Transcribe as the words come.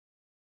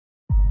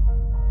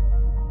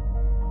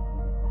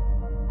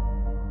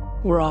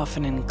We're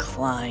often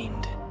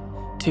inclined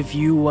to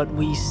view what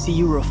we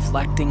see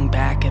reflecting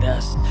back at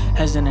us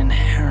as an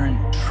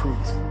inherent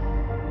truth,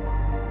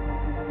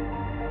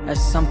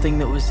 as something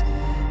that was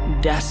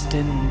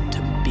destined to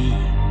be.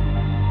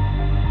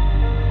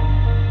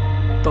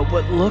 But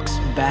what looks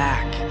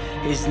back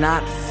is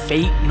not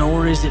fate,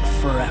 nor is it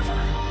forever.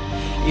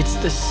 It's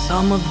the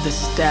sum of the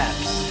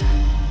steps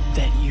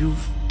that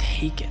you've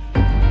taken.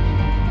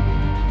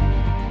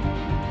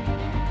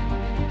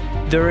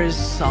 There is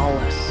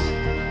solace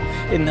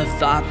in the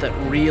thought that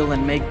real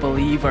and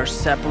make-believe are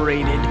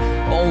separated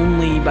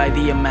only by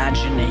the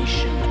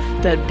imagination,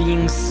 that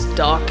being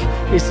stuck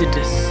is a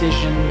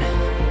decision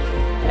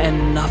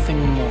and nothing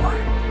more.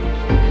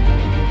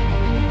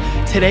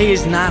 Today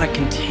is not a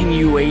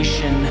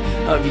continuation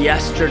of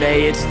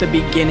yesterday, it's the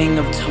beginning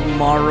of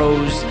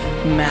tomorrow's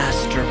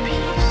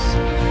masterpiece.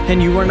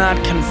 And you are not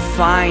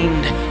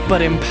confined,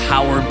 but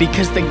empowered,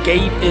 because the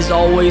gate is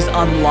always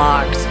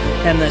unlocked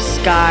and the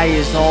sky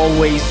is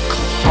always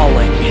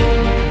calling.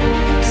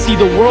 See,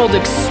 the world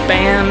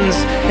expands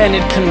and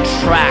it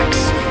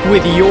contracts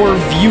with your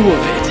view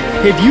of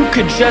it. If you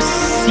could just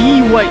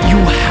see what you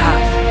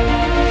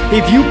have,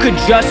 if you could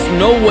just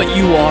know what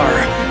you are,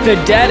 the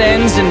dead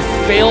ends and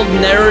failed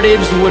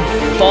narratives would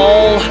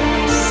fall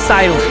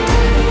silent.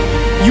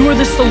 You are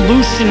the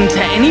solution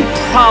to any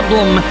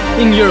problem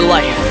in your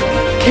life,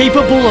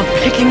 capable of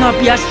picking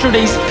up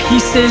yesterday's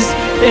pieces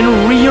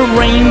and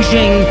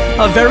rearranging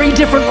a very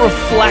different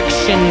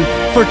reflection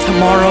for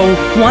tomorrow,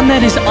 one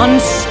that is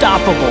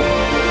unstoppable,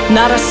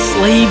 not a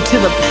slave to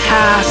the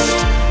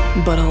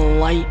past, but a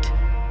light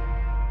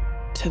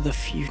to the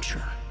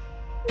future.